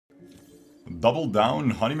Double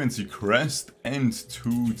down, Honeymancy Crest, and 2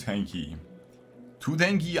 tanky. 2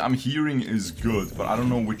 tanky I'm hearing is good, but I don't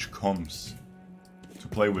know which comes to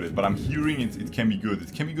play with it. But I'm hearing it can be good.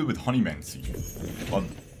 It can be good with Honeymancy. But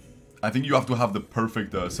I think you have to have the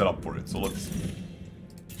perfect setup for it. So let's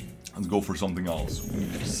go for something else.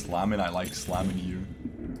 Ooh, slamming, I like slamming here.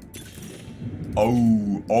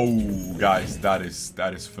 Oh, guys, that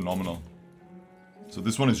is phenomenal. So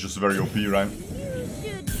this one is just very OP, right?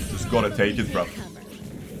 Just gotta take it, bro.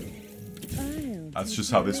 That's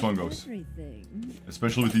just how this one goes.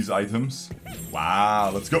 Especially with these items.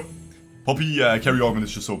 Wow, let's go. Poppy Carry Augment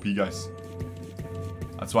is just OP, guys.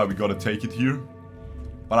 That's why we gotta take it here.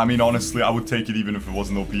 But I mean, honestly, I would take it even if it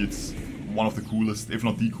wasn't OP. It's one of the coolest, if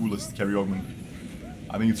not the coolest, Carry Augment.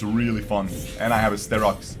 I think it's really fun. And I have a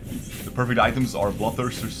Sterox. The perfect items are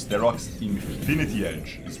Bloodthirster, Sterox, Infinity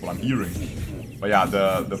Edge, is what I'm hearing. But yeah,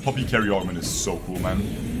 the Poppy Carry Augment is so cool, man.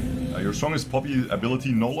 Your strongest Poppy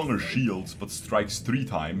ability no longer shields, but strikes 3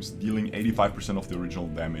 times, dealing 85% of the original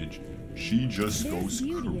damage. She just goes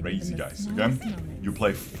crazy, guys, okay? You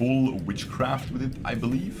play full Witchcraft with it, I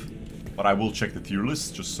believe. But I will check the tier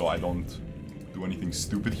list, just so I don't do anything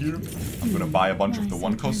stupid here. I'm gonna buy a bunch of the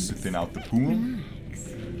 1-costs to thin out the pool.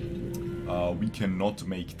 We cannot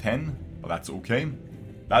make 10, but that's okay.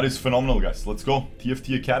 That is phenomenal, guys. Let's go.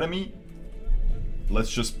 TFT Academy. Let's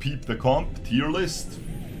just peep the comp tier list.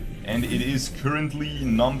 And it is currently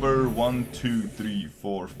number 1, 2, 3,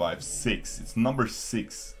 4, 5, 6. It's number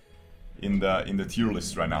 6 in the tier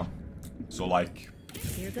list right now. So like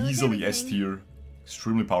easily S tier.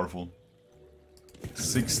 Extremely powerful.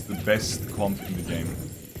 6th best comp in the game.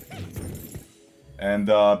 And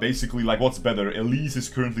basically, like, what's better? Elise is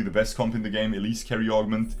currently the best comp in the game. Elise Carry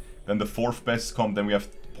Augment. Then the 4th best comp. Then we have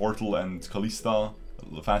Portal and Kalista,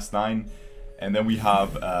 Fast 9. And then we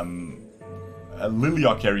have a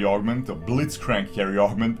Lilia Carry Augment, a Blitzcrank Carry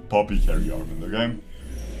Augment, Poppy Carry Augment, okay?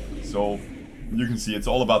 So, you can see it's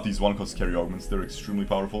all about these 1-cost Carry Augments. They're extremely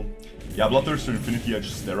powerful. Yeah, Bloodthirster, Infinity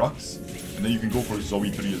Edge, Sterox. And then you can go for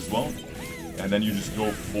Zoe 3 as well. And then you just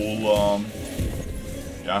go full,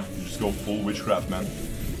 yeah, you just go full Witchcraft, man.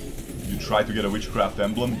 You try to get a Witchcraft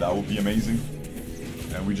emblem, that would be amazing.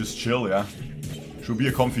 And we just chill, yeah. Should be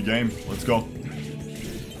a comfy game, let's go.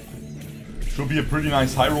 Should be a pretty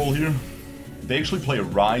nice high roll here. They actually play a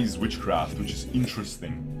Ryze Witchcraft, which is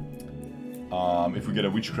interesting. If we get a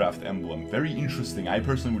Witchcraft emblem. Very interesting. I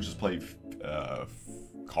personally would just play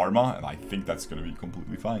Karma, and I think that's gonna be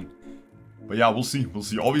completely fine. But yeah, we'll see. We'll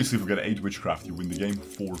see. Obviously, if we get 8 Witchcraft, you win the game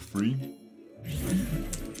for free.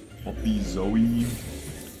 Poppy, Zoe.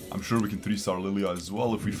 I'm sure we can 3-star Lilia as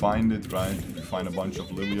well if we find it, right? If we find a bunch of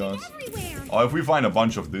Lilias. Oh, if we find a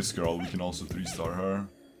bunch of this girl, we can also 3-star her.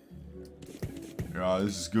 Yeah,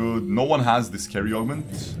 this is good. No one has this Carry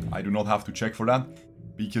Augment. I do not have to check for that,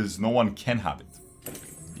 because no one can have it.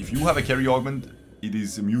 If you have a Carry Augment, it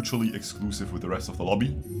is mutually exclusive with the rest of the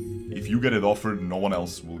lobby. If you get it offered, no one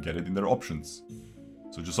else will get it in their options.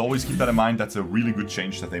 So just always keep that in mind. That's a really good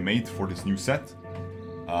change that they made for this new set.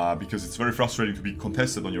 Because it's very frustrating to be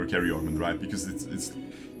contested on your Carry Augment, right? Because it's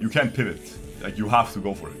you can't pivot. Like, you have to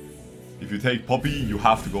go for it. If you take Poppy, you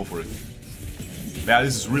have to go for it. Yeah,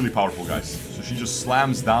 this is really powerful, guys. So she just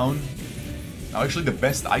slams down. Now, actually, the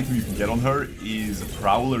best item you can get on her is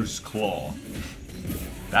Prowler's Claw.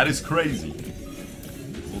 That is crazy.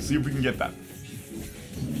 We'll see if we can get that.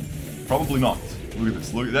 Probably not. Look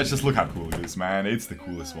at this. Look how cool it is, man. It's the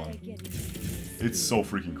coolest one. It's so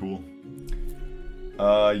freaking cool.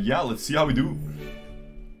 Yeah, let's see how we do.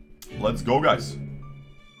 Let's go, guys.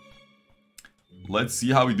 Let's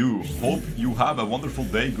see how we do. Hope you have a wonderful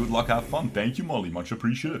day. Good luck, have fun. Thank you, Molly. Much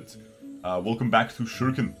appreciated. Welcome back to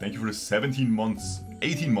Shurkou. Thank you for the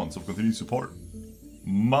 18 months of continued support.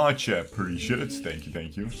 Much appreciated. Thank you,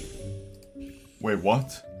 thank you. Wait,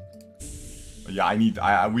 what? Yeah,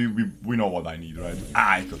 we know what I need, right?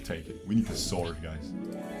 I could take it. We need the sword, guys.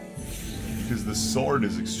 Because the sword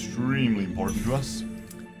is extremely important to us.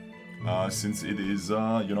 Since it is,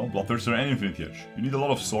 you know, Bloodthirster and Infinity Edge. You need a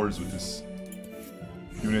lot of swords with this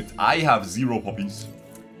unit. I have 0 poppies.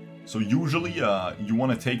 So usually, you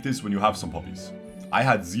want to take this when you have some poppies. I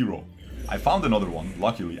had 0. I found another one,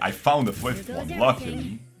 luckily. I found a 5th one,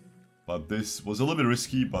 luckily. But this was a little bit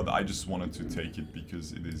risky, but I just wanted to take it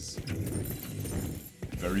because it is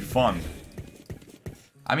very fun.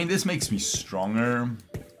 I mean, this makes me stronger.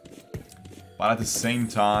 But at the same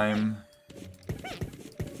time...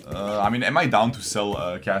 I mean, am I down to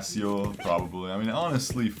sell Cassio? Probably. I mean,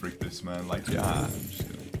 honestly, frick this, man. Like, yeah, I'm just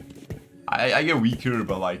gonna... I get weaker,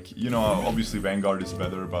 but like, you know, obviously Vanguard is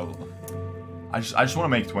better, but... I just want to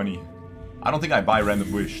make 20. I don't think I buy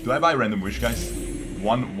Random Wish. Do I buy Random Wish, guys?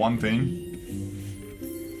 One thing.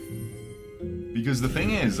 Because the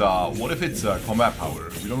thing is, what if it's combat power?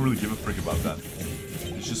 We don't really give a frick about that.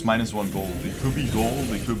 It's just -1 gold. It could be gold,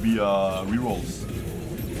 it could be rerolls.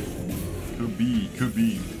 Could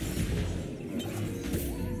be.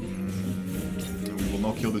 We will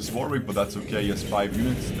not kill this Warwick, but that's okay. Yes, 5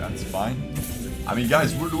 units, that's fine. I mean,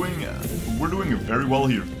 guys, we're doing very well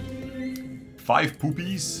here. 5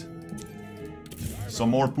 poopies, some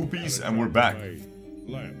more poopies, and we're back.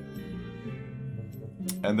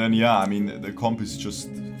 And then, yeah, I mean, the comp is just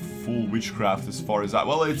full Witchcraft as far as that.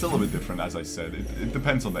 Well, it's a little bit different, as I said. It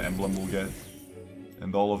depends on the emblem we'll get.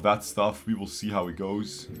 And all of that stuff. We will see how it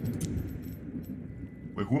goes.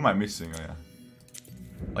 Wait, who am I missing? Oh, yeah.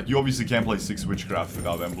 Like, you obviously can't play 6 Witchcraft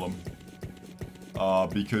without emblem.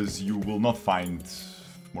 Because you will not find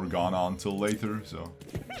Morgana until later, so...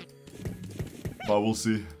 But we'll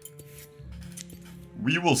see.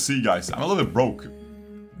 We will see, guys. I'm a little bit broke.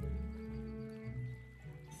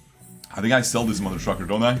 I think I sell this mother trucker,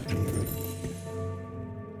 don't I?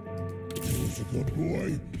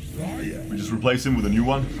 We just replace him with a new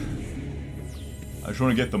one. I just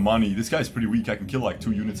want to get the money. This guy's pretty weak. I can kill like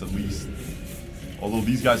 2 units at least. Although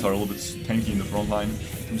these guys are a little bit tanky in the front line.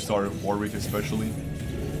 2-star Warwick especially.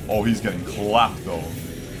 Oh, he's getting clapped though.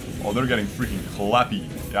 Oh, they're getting freaking clappy.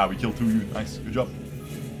 Yeah, we killed 2 units. Nice. Good job.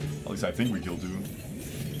 At least I think we killed 2.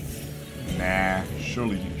 Nah,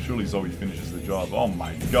 surely Zoe finishes the job. Oh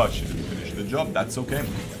my god, she didn't finish the job. That's okay.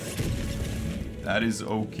 That is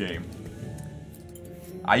okay.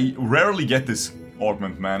 I rarely get this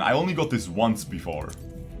augment, man. I only got this once before.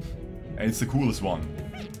 And it's the coolest one.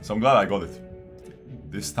 So I'm glad I got it.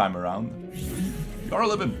 This time around. We are a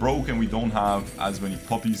little bit broke and we don't have as many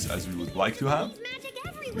puppies as we would like to have.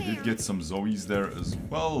 We did get some Zoes there as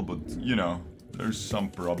well, but you know, there's some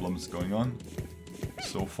problems going on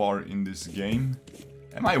so far in this game.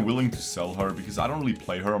 Am I willing to sell her? Because I don't really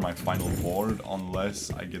play her on my final board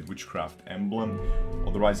unless I get Witchcraft Emblem.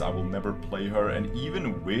 Otherwise, I will never play her. And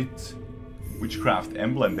even with Witchcraft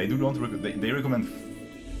Emblem, they do not they recommend...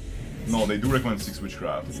 No, they do recommend 6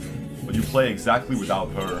 Witchcraft. But you play exactly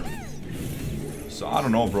without her. So I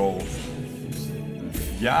don't know, bro.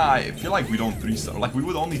 Yeah, I feel like we don't 3-star. Like, we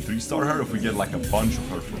would only 3-star her if we get like a bunch of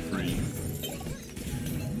her for free.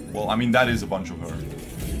 Well, I mean, that is a bunch of her.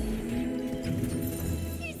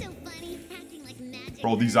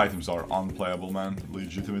 Bro, these items are unplayable, man.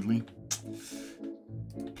 Legitimately.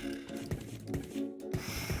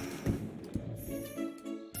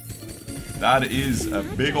 That is a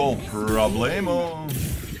big old problemo.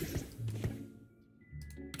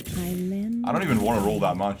 I don't even want to roll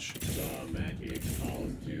that much.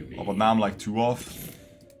 Oh, but now I'm like 2 off.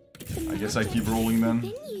 I guess I keep rolling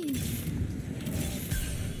then.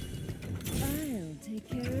 I'll take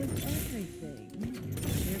care of everything.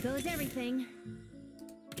 Here goes everything.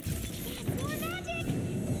 More magic!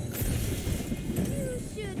 You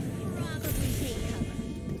should probably take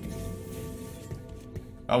cover.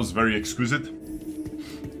 That was very exquisite.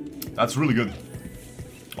 That's really good.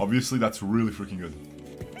 Obviously, that's really freaking good.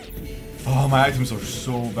 Oh, my items are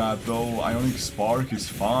so bad though. Ionic Spark is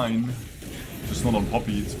fine. Just not on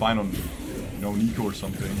Poppy. It's fine on, you know, Nico or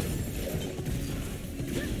something.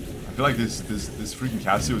 I feel like this freaking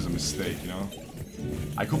Cassio is a mistake, you know?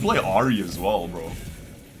 I could play Ahri as well, bro.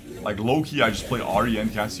 Like, low-key, I just play Ahri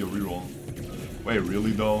and Cassio reroll. Wait,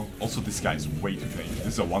 really though? Also, this guy's way too tanky.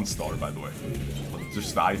 This is a 1-star, by the way. But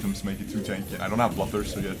just the items make it too tanky. I don't have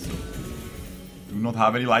Bloodthirster yet, so... do not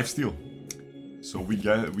have any lifesteal. So we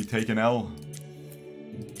take an L.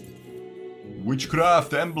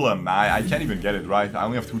 Witchcraft Emblem. I can't even get it, right? I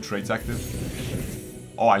only have 2 traits active.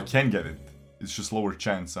 Oh, I can get it. It's just lower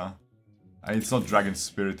chance, huh? And it's not Dragon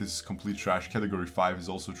Spirit. This is complete trash. Category 5 is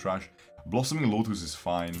also trash. Blossoming Lotus is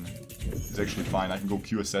fine. It's actually fine. I can go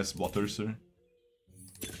QSS Bloodthirster.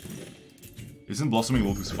 Isn't Blossoming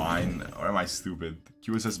Lotus fine? Or am I stupid?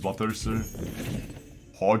 QSS Bloodthirster.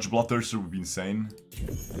 Hodge Bloodthirster would be insane.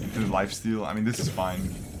 Infinite lifesteal. I mean, this is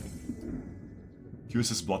fine.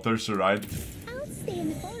 QSS Bloodthirster, right?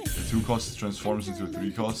 The 2 cost transforms into a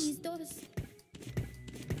 3 cost.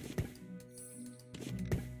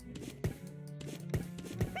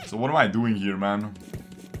 So what am I doing here, man?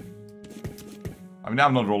 I mean,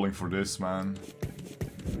 I'm not rolling for this, man.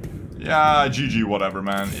 Yeah, GG, whatever,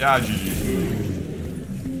 man. Yeah, GG.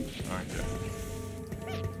 Okay.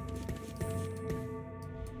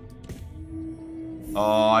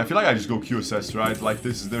 I feel like I just go QSS, right? Like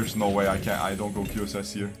this, there's no way I don't go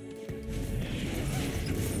QSS here.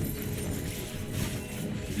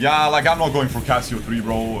 Yeah, like I'm not going for Cassio 3,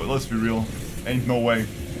 bro. Let's be real. Ain't no way.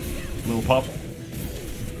 Little pup.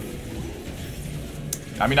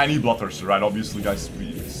 I mean, I need Bloodthirster, right? Obviously, guys,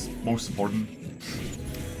 it's most important.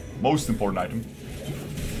 Most important item.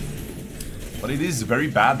 But it is very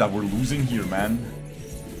bad that we're losing here, man.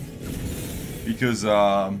 Because,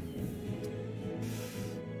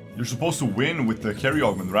 you're supposed to win with the Carry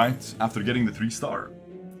Augment, right? After getting the 3-star.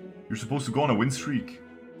 You're supposed to go on a win streak.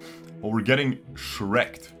 But we're getting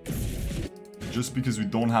shreked. Just because we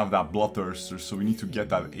don't have that Bloodthirster, so we need to get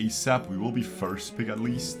that ASAP. We will be first pick at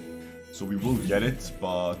least. So we will get it,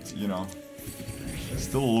 but, you know,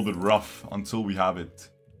 still a little bit rough until we have it.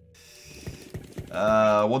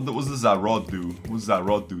 What does that rod do? What does that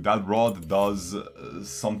rod do? That rod does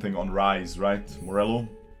something on Ryze, right? Morello?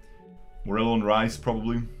 Morello on Ryze,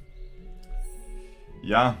 probably.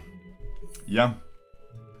 Yeah. Yeah.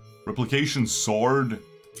 Replication sword.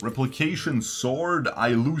 Replication sword. I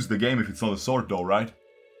lose the game if it's not a sword though, right?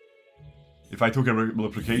 If I took a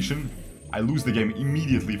replication, I lose the game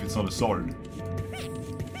immediately if it's not a sword.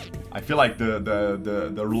 I feel like the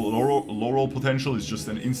Laurel potential is just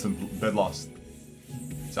an instant bed loss.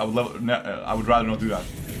 So I would rather not do that.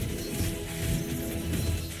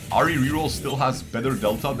 Ari reroll still has better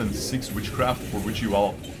delta than 6 Witchcraft for Witchy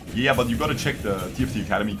Well. Yeah, but you gotta check the TFT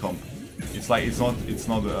Academy comp. It's like it's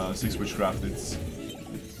not 6 Witchcraft. It's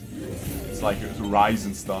like Ryze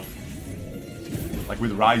and stuff. Like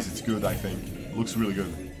with Ryze, it's good. I think it looks really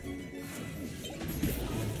good.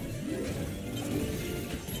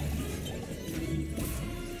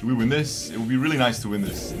 Do we win this? It would be really nice to win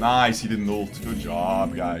this. Nice, he didn't ult. Good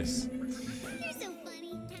job, guys.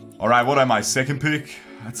 Alright, what am I? Second pick?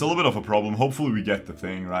 That's a little bit of a problem. Hopefully we get the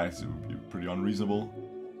thing, right? It would be pretty unreasonable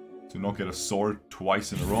to not get a sword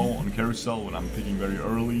twice in a row on Carousel when I'm picking very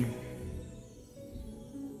early.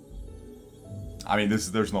 I mean,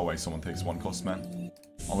 there's no way someone takes 1 cost, man.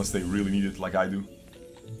 Unless they really need it like I do.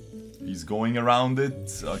 He's going around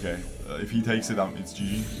it. Okay, if he takes it, it's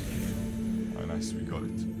GG. Oh, nice, we got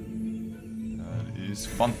it. That is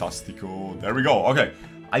fantastico. There we go. Okay,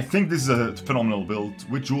 I think this is a phenomenal build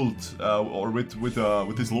with Jeweled or with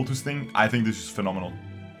this Lotus thing. I think this is phenomenal.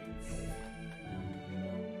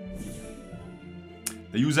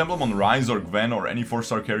 They use Emblem on Ryze or Gwen or any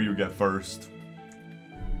 4-star carry you get first.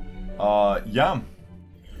 Yeah.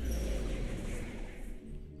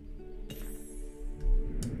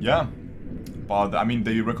 Yeah. But, I mean,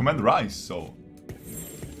 they recommend Ryze, so...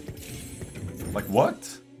 Like,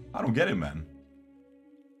 what? I don't get it, man.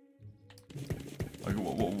 Like,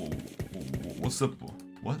 what's the...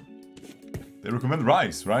 What? They recommend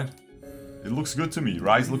Ryze, right? It looks good to me.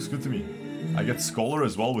 Ryze looks good to me. I get Scholar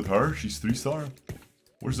as well with her. She's 3-star.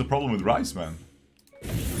 Where's the problem with Ryze, man?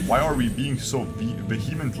 Why are we being so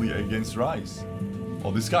vehemently against Ryze?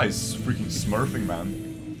 Oh, this guy is freaking smurfing,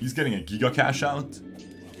 man. He's getting a Giga Cash out.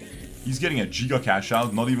 He's getting a Giga Cash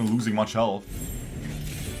out, not even losing much health.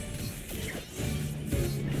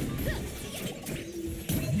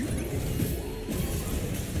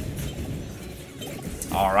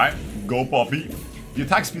 Alright, go Poppy. The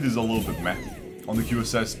attack speed is a little bit meh on the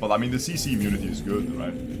QSS, but I mean the CC immunity is good,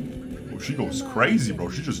 right? Oh, she goes crazy, bro.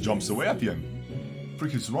 She just jumps away at the end.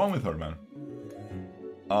 Frick is wrong with her, man?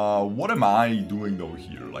 What am I doing though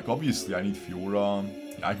here? Like, obviously I need Fiora.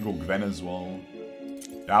 Yeah, I can go Gwen as well.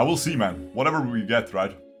 Yeah, we'll see, man. Whatever we get,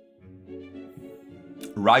 right?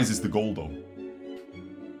 Ryze is the goal, though.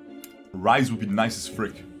 Ryze would be nice as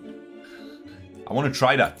frick. I want to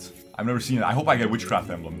try that. I've never seen it. I hope I get Witchcraft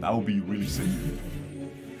Emblem. That would be really sick.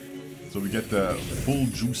 So we get the full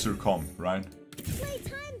juicer comp, right?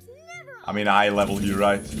 I mean, I level here,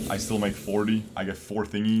 right? I still make 40. I get 4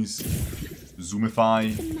 thingies.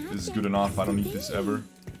 Zoomify is good enough. I don't need this ever.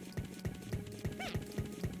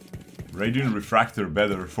 Radiant Refractor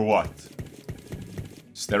better. For what?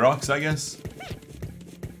 Sterox, I guess?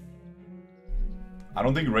 I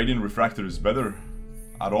don't think Radiant Refractor is better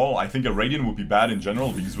at all. I think a Radiant would be bad in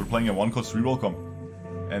general because we're playing a 1-cost reroll comp.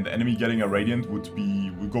 And the enemy getting a Radiant would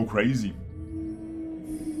go crazy.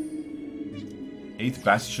 8th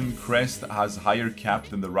Bastion Crest has higher cap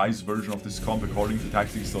than the Ryze version of this comp according to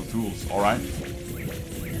Tactics Set tools. Alright.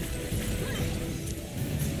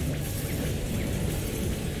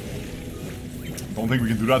 Don't think we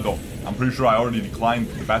can do that though. I'm pretty sure I already declined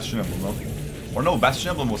the Bastion Emblem, no? Or no,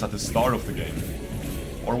 Bastion Emblem was at the start of the game.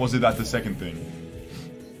 Or was it at the second thing?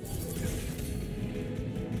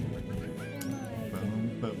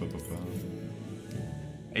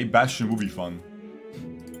 A Bastion would be fun.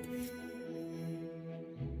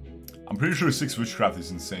 I'm pretty sure 6 Witchcraft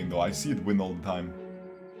is insane though. I see it win all the time.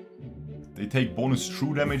 They take bonus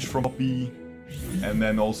true damage from Poppy. And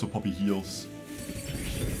then also Poppy heals.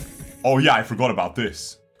 Oh yeah, I forgot about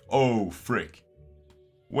this. Oh, frick.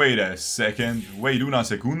 Wait a second. Wait una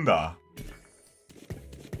secunda.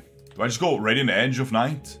 Do I just go Radiant Edge of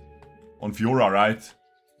Night? On Fiora, right?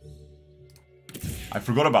 I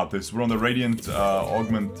forgot about this. We're on the Radiant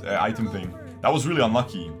Augment item thing. That was really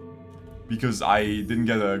unlucky. Because I didn't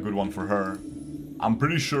get a good one for her. I'm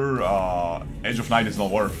pretty sure Edge of Night is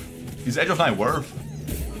not worth. Is Edge of Night worth?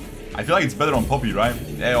 I feel like it's better on Poppy, right?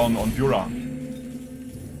 On Fiora.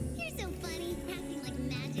 You're so funny, acting like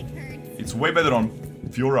magic hurts. It's way better on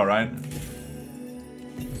Fiora, right?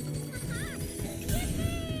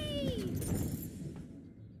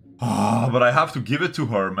 Ah, but I have to give it to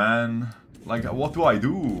her, man. Like, what do I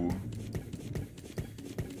do?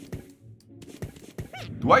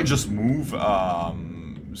 Do I just move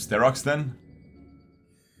Sterox then?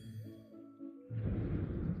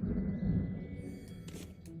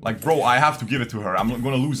 Like, bro, I have to give it to her. I'm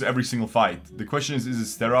gonna lose every single fight. The question is it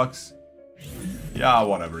Sterox? Yeah,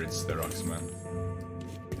 whatever, it's Sterox, man.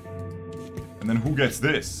 And then who gets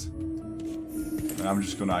this? And I'm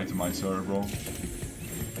just gonna itemize her, bro.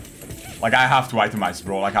 Like, I have to itemize,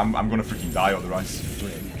 bro. Like, I'm gonna freaking die otherwise.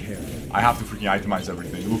 I have to freaking itemize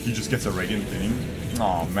everything. Look, he just gets a Radiant thing.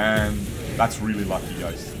 Oh man, that's really lucky,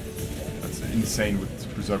 guys. That's insane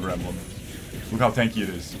with Preserver Emblem. Look how tanky it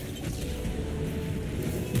is.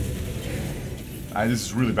 This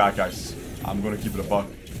is really bad, guys. I'm gonna keep it a buck.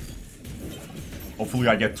 Hopefully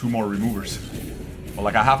I get 2 more removers. But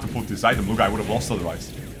like, I have to put this item. Look, I would have lost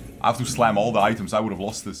otherwise. I have to slam all the items. I would have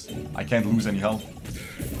lost this. I can't lose any health.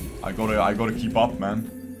 I gotta keep up, man.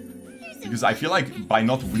 Because I feel like by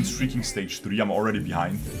not win streaking stage 3, I'm already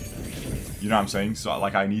behind. You know what I'm saying? So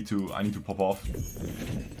like, I need to pop off.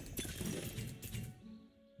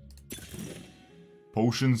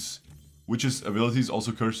 Potions. Witch's abilities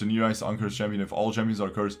also curse the nearest uncursed champion. If all champions are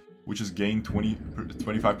cursed, witches gain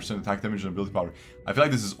 25% attack damage and ability power. I feel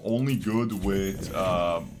like this is only good with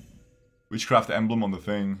Witchcraft Emblem on the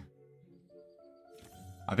thing.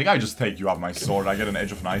 I think I just take you out my sword. I get an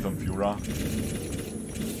Edge of Night on Fiora.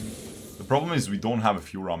 The problem is we don't have a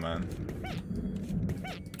Fiora, man.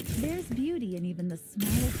 There's beauty in even the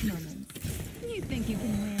smallest moments. You think you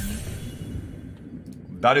can win?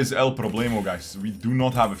 That is el problemo, guys. We do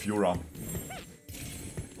not have a Fiora.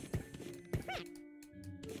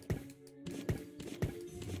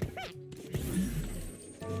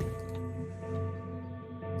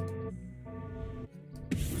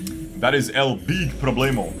 That is el big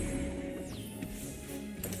problemo.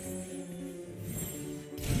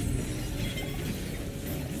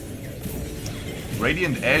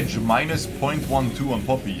 Radiant Edge minus 0.12 on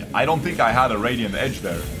Poppy. I don't think I had a Radiant Edge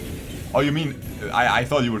there. Oh, you mean... I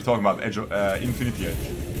thought you were talking about Edge, Infinity Edge.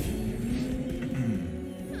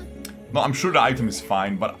 No, I'm sure the item is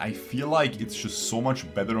fine, but I feel like it's just so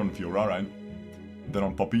much better on Fiora, right? Than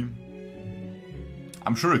on Poppy.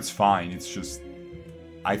 I'm sure it's fine, it's just...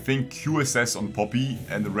 I think QSS on Poppy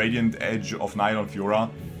and the Radiant Edge of Night on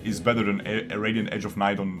Fiora is better than a Radiant Edge of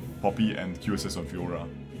Night on Poppy and QSS on Fiora.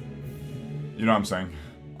 You know what I'm saying?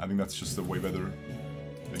 I think that's just a way better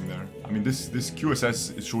thing there. I mean, this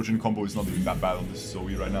QSS Shojin combo is not even that bad on this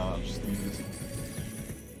Zoe right now. I'll just leave this.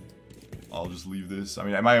 I'll just leave this. I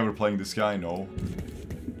mean, am I ever playing this guy? No.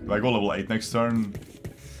 Do I go level 8 next turn?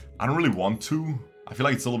 I don't really want to. I feel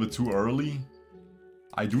like it's a little bit too early.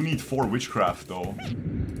 I do need 4 Witchcraft, though.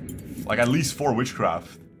 Like, at least 4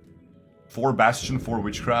 Witchcraft. 4 Bastion, 4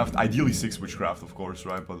 Witchcraft. Ideally 6 Witchcraft, of course,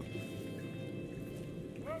 right? But...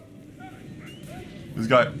 this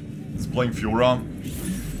guy is playing Fiora.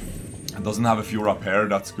 And doesn't have a Fiora pair,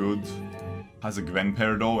 that's good. Has a Gwen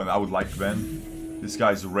pair, though, and I would like Gwen. This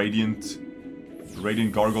guy's Radiant.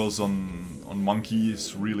 Radiant Gargoyles on Monkey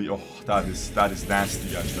is really... oh, that is nasty,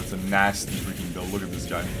 guys. That's a nasty freaking build. Look at this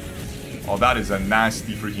guy. Oh, that is a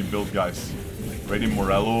nasty freaking build, guys. Radiant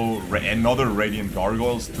Morello, another Radiant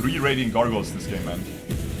Gargoyles. 3 Radiant Gargoyles this game, man.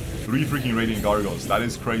 3 freaking Radiant Gargoyles. That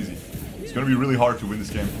is crazy. It's gonna be really hard to win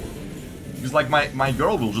this game. Because, like, my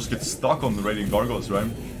girl will just get stuck on the Radiant Gargoyles, right?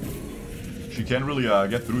 She can't really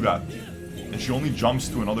get through that. And she only jumps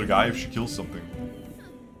to another guy if she kills something.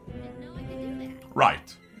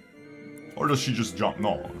 Right. Or does she just jump?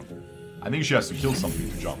 No. I think she has to kill something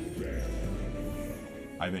to jump.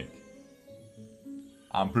 I think.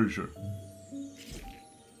 I'm pretty sure.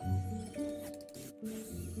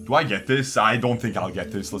 Do I get this? I don't think I'll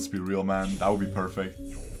get this, let's be real, man. That would be perfect.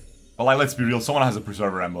 But like, let's be real, someone has a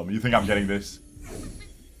Preserver Emblem. You think I'm getting this?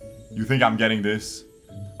 You think I'm getting this?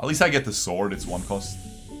 At least I get the sword, it's 1 cost.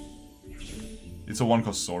 It's a 1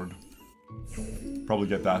 cost sword. Probably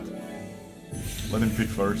get that. Let him pick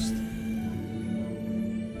first.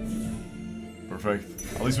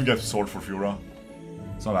 Perfect. At least we get sword for Fiora.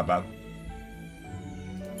 It's not that bad.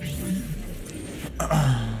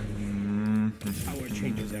 Power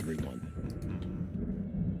changes everyone.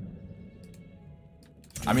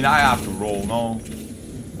 I mean, I have to roll, no?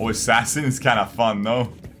 Oh, Assassin is kind of fun,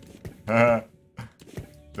 no? Do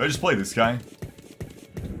I just play this guy?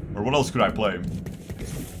 Or what else could I play?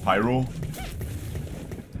 Pyro?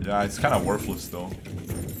 Yeah, it's kind of worthless, though.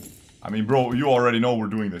 I mean, bro, you already know we're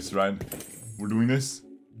doing this, right? We're doing this?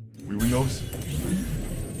 We win those?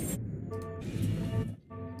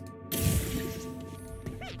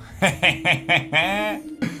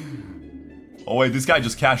 Oh wait, this guy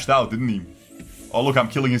just cashed out, didn't he? Oh look, I'm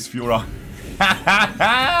killing his Fiora.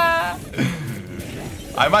 I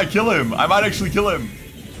might kill him. I might actually kill him.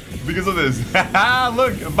 Because of this.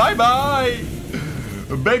 Look, bye-bye.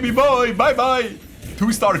 Baby boy, bye-bye.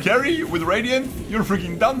 2-star carry with Radiant? You're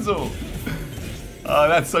freaking dunzo.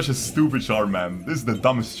 That's such a stupid charm, man. This is the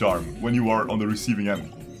dumbest charm when you are on the receiving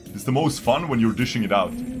end. It's the most fun when you're dishing it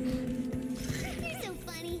out.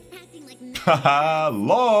 Haha,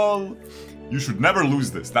 lol. You should never lose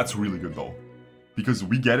this. That's really good though. Because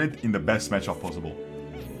we get it in the best matchup possible.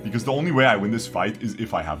 Because the only way I win this fight is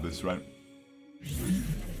if I have this, right?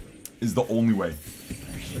 Is the only way.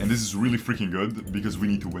 And this is really freaking good because we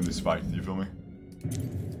need to win this fight. You feel me?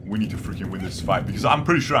 We need to freaking win this fight. Because I'm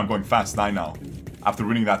pretty sure I'm going fast 9 now. After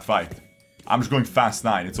winning that fight. I'm just going fast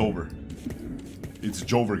 9. It's over. It's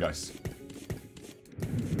Jover, guys.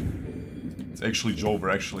 It's actually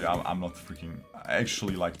Jover. Actually, I'm not freaking... I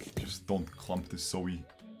actually, like, just don't clump this Zoe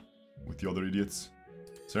with the other idiots.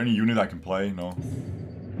 Is there any unit I can play? No.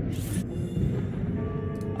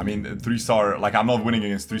 I mean, 3-star... Like, I'm not winning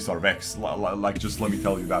against 3-star Vex. Like, just let me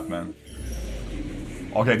tell you that, man.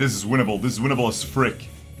 Okay, this is winnable. This is winnable as frick.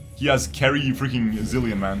 He has carry freaking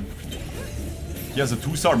zillion, man. He has a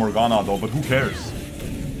 2-star Morgana, though, but who cares?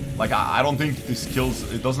 Like, I don't think this kills...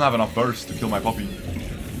 It doesn't have enough burst to kill my puppy.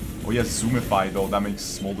 Oh, he has Zoomify, though. That makes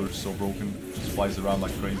Smolder so broken. Just flies around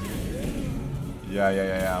like crazy.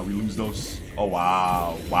 Yeah. We lose those. Oh,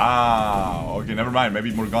 wow. Wow. Okay, never mind.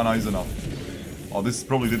 Maybe Morgana is enough. Oh, this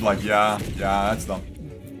probably did like... Yeah, that's dumb.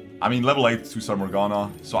 I mean, level 8 2-star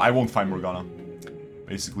Morgana. So I won't find Morgana.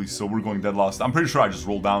 Basically, so we're going dead last. I'm pretty sure I just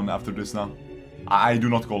roll down after this now. I do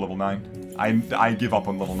not go level 9. I give up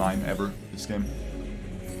on level 9 ever this game.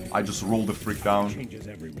 I just roll the frick down. Changes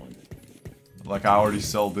everyone. Like, I already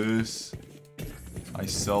sell this. I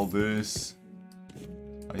sell this.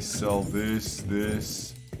 I sell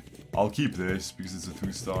this. I'll keep this because it's a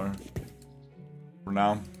 2-star. For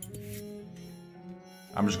now.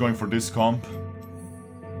 I'm just going for this comp.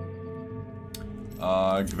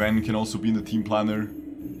 Gwen can also be in the team planner.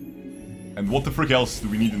 And what the frick else do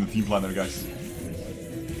we need in the team planner, guys?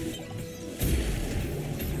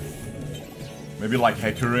 Maybe like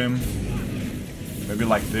Hecarim. Maybe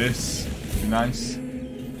like this. Be nice.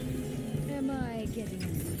 Am I getting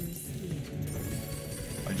risky?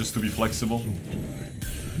 Like just to be flexible.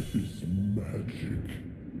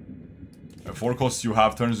 A 4 cost you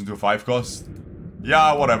have turns into a 5 cost.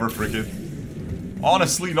 Yeah, whatever, frick it.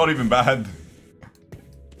 Honestly, not even bad.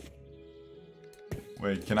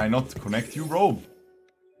 Wait, can I not connect you, bro?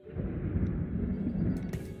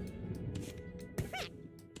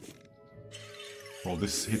 Bro,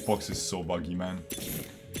 this hitbox is so buggy, man.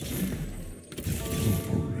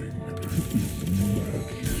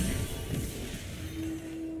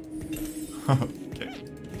 Okay.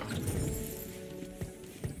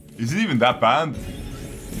 Is it even that bad?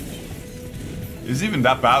 Is it even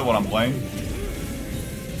that bad what I'm playing?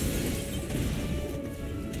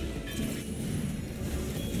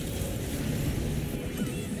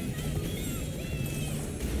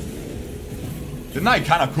 Didn't I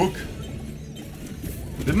kinda cook?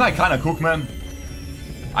 Didn't I kinda cook, man?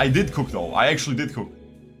 I did cook though. I actually did cook.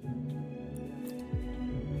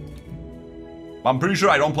 But I'm pretty sure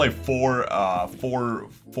I don't play 4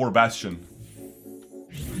 Bastion.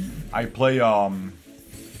 I play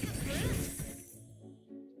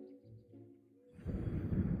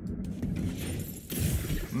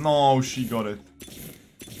No, she got it.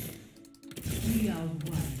 We are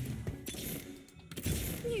one.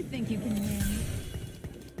 You think you can win?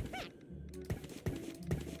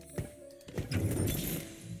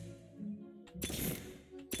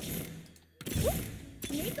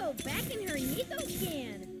 Nico back in her Nico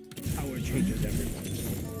scan. Power changes everyone.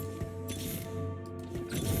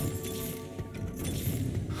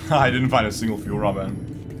 I didn't find a single Fiora, man.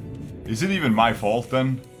 Is it even my fault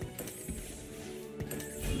then?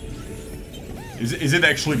 Is it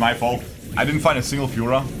actually my fault? I didn't find a single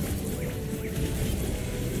Fiora.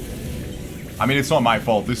 I mean, it's not my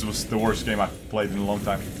fault. This was the worst game I've played in a long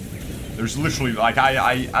time. There's literally, like,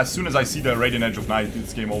 as soon as I see the Radiant Edge of Night,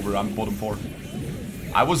 it's game over. I'm bottom 4.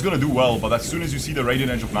 I was gonna do well, but as soon as you see the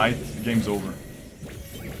Radiant Edge of Night, game's over.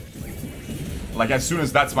 Like, as soon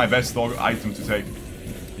as that's my best item to take,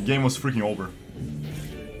 the game was freaking over.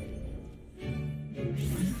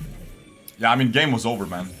 Yeah, I mean, game was over,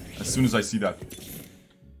 man. As soon as I see that.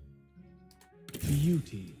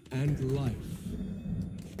 Beauty and life.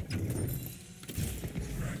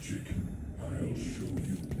 Magic. I'll show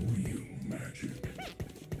you real magic.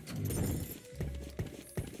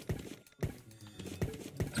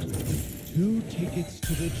 2 tickets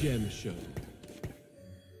to the gem show.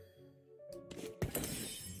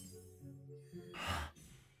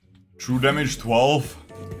 True damage 12.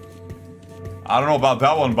 I don't know about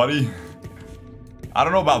that one, buddy. I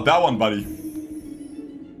don't know about that one, buddy.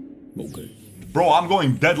 Okay. Bro, I'm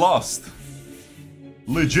going dead last.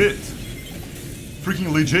 Legit.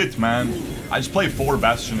 Freaking legit, man. I just play 4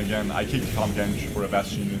 Bastion again. I kicked Tom Genj for a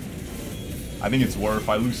Bastion unit. I think it's worth.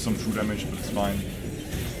 I lose some true damage, but it's fine.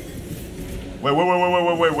 Wait,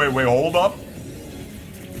 hold up.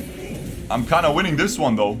 I'm kind of winning this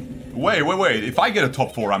one, though. Wait. If I get a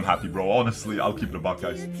top 4, I'm happy, bro. Honestly, I'll keep it a buck,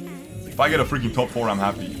 guys. If I get a freaking top 4, I'm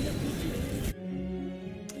happy.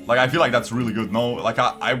 Like, I feel like that's really good. No, like,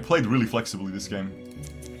 I played really flexibly this game.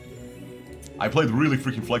 I played really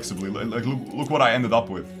freaking flexibly. Like, look what I ended up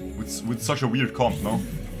with such a weird comp, no?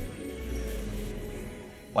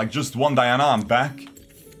 Like, just one Diana, I'm back.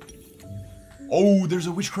 Oh, there's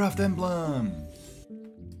a Witchcraft emblem.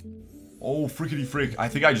 Oh, frickety frick. I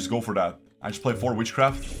think I just go for that. I just play 4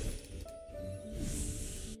 Witchcraft.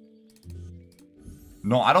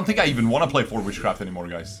 No, I don't think I even want to play 4 Witchcraft anymore,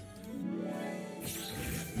 guys.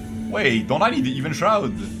 Wait, don't I need the Even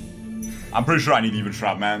Shroud? I'm pretty sure I need Even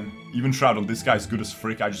Shroud, man. Even Shroud on this guy is good as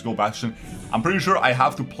frick. I just go Bastion. I'm pretty sure I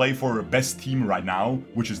have to play for best team right now,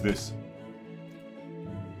 which is this.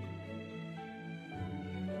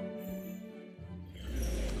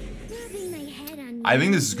 I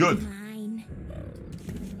think this is good.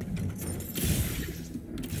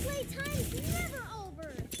 Playtime's never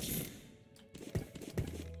over.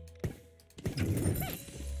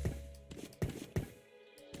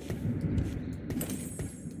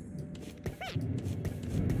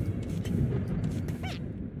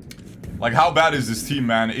 Like, how bad is this team,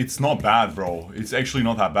 man? It's not bad, bro. It's actually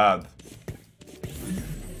not that bad.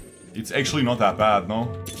 It's actually not that bad,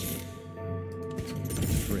 no?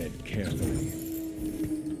 Tread carefully.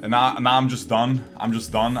 And now I'm just done. I'm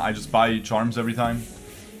just done. I just buy charms every time.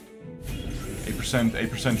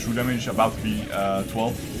 8% true damage. About to be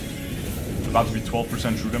 12. About to be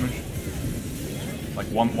 12% true damage. Like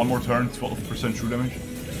one more turn, 12% true damage.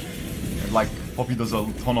 And like Poppy does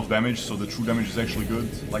a ton of damage, so the true damage is actually good.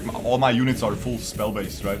 Like all my units are full spell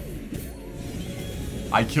based, right?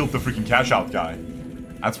 I killed the freaking cash out guy.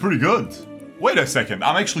 That's pretty good. Wait a second,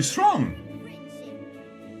 I'm actually strong.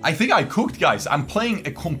 I think I cooked, guys. I'm playing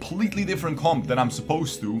a completely different comp than I'm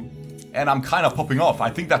supposed to. And I'm kind of popping off. I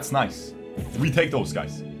think that's nice. We take those,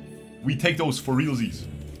 guys. We take those for realsies.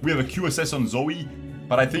 We have a QSS on Zoe,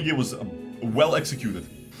 but I think it was well executed.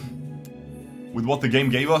 With what the game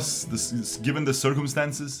gave us, given the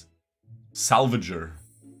circumstances. Salvager.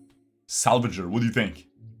 Salvager, what do you think?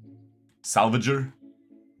 Salvager?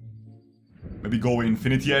 Maybe go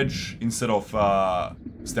Infinity Edge instead of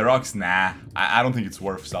Sterox? Nah, I don't think it's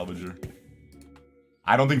worth Salvager.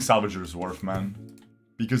 I don't think Salvager is worth, man.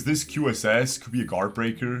 Because this QSS could be a guard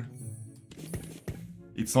breaker.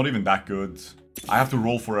 It's not even that good. I have to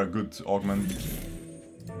roll for a good augment.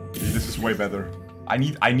 This is way better. I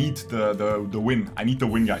need the win. I need the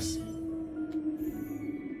win, guys.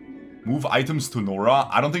 Move items to Norra.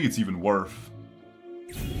 I don't think it's even worth.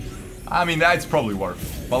 I mean, that's probably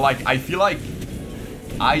worth. But like, I feel like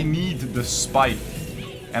I need the spike.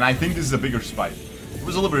 And I think this is a bigger spike. It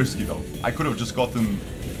was a little bit risky though. I could have just gotten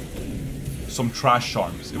some trash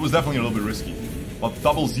charms. It was definitely a little bit risky. But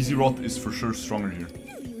double ZZ Rot is for sure stronger here.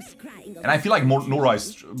 And I feel like Norra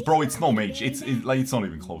is... Bro, it's no mage. It's not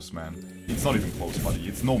even close, man. It's not even close, buddy.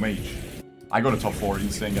 It's no mage. I got a top 4.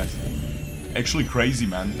 Insane, guys. Actually crazy,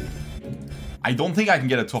 man. I don't think I can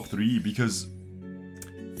get a top 3 because...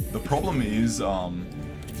 The problem is... The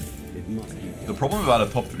problem about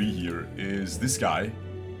a top 3 here is this guy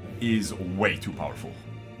is way too powerful.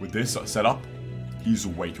 With this setup, he's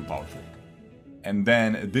way too powerful. And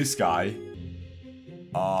then this guy...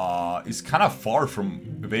 is kind of far from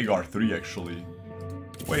Veigar 3 actually.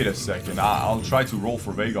 Wait a second, I'll try to roll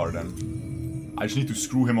for Veigar then. I just need to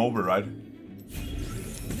screw him over, right?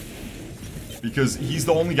 Because he's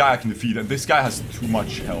the only guy I can defeat and this guy has too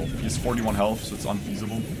much health. He has 41 health, so it's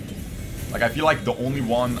unfeasible. Like, I feel like the only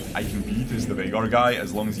one I can beat is the Veigar guy,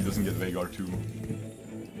 as long as he doesn't get Veigar too.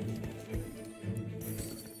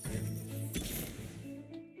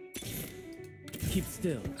 Keep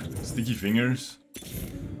still. Sticky fingers.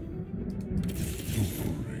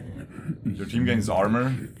 Your team gains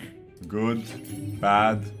armor. Good.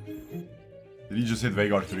 Bad. Did he just hit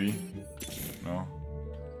Veigar 3? No.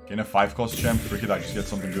 Gain a 5 cost champ. Frick it, I just get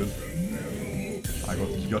something good.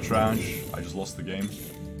 He got trash. I just lost the game.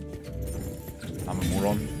 I'm a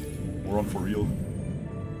moron. Moron for real.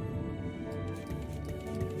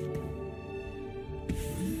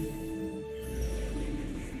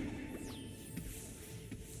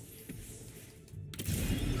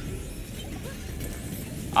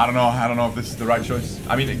 I don't know if this is the right choice.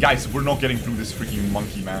 I mean, guys, we're not getting through this freaking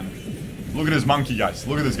monkey, man. Look at this monkey, guys.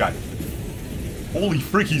 Look at this guy. Holy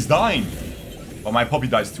frick, he's dying. But my puppy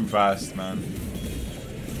dies too fast, man.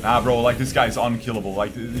 Nah, bro, like, this guy is unkillable.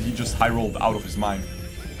 Like, he just high-rolled out of his mind.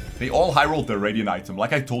 They all high-rolled their Radiant item.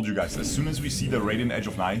 Like I told you guys, as soon as we see the Radiant Edge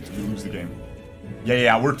of Night, we lose the game.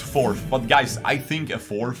 Yeah, we're 4th. But, guys, I think a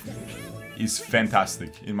 4th is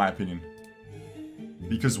fantastic, in my opinion.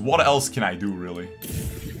 Because what else can I do, really?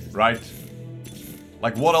 Right?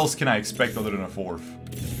 Like, what else can I expect other than a 4th?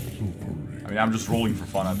 I mean, I'm just rolling for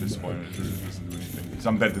fun at this point. It doesn't do anything. Because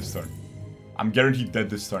I'm dead this turn. I'm guaranteed dead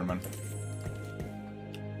this turn, man.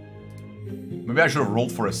 Maybe I should have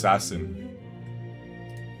rolled for Assassin.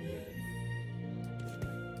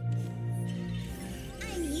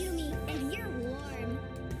 I'm Yumi, and you're warm.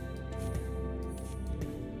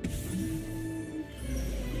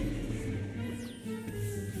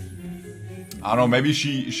 I don't know, maybe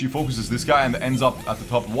she focuses this guy and ends up at the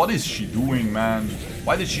top. What is she doing, man?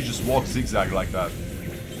 Why did she just walk zigzag like that?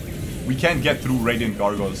 We can't get through Radiant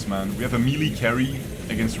Gargoyles, man. We have a melee carry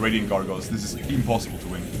against Radiant Gargoyles. This is impossible to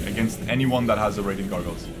win against anyone that has a Radiant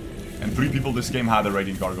Gargoyles. And 3 people this game had a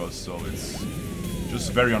Radiant Gargoyles, so it's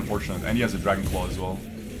just very unfortunate. And he has a Dragon Claw as well.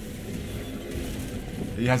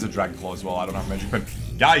 He has a Dragon Claw as well. I don't have Magic Pen.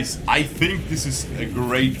 Guys, I think this is a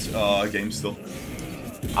great game still.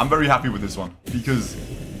 I'm very happy with this one. Because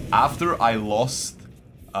after I lost...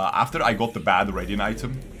 after I got the bad Radiant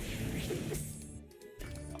item...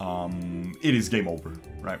 it is game over,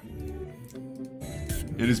 right?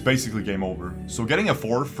 It is basically game over. So getting a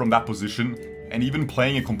 4th from that position, and even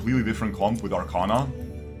playing a completely different comp with Arcana,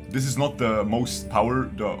 this is not the most power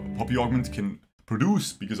the Poppy Augment can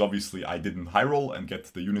produce, because obviously I didn't high roll and get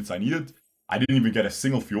the units I needed. I didn't even get a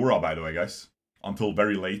single Fiora, by the way, guys, until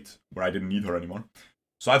very late, where I didn't need her anymore.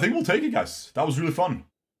 So I think we'll take it, guys. That was really fun.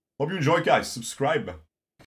 Hope you enjoyed, guys. Subscribe.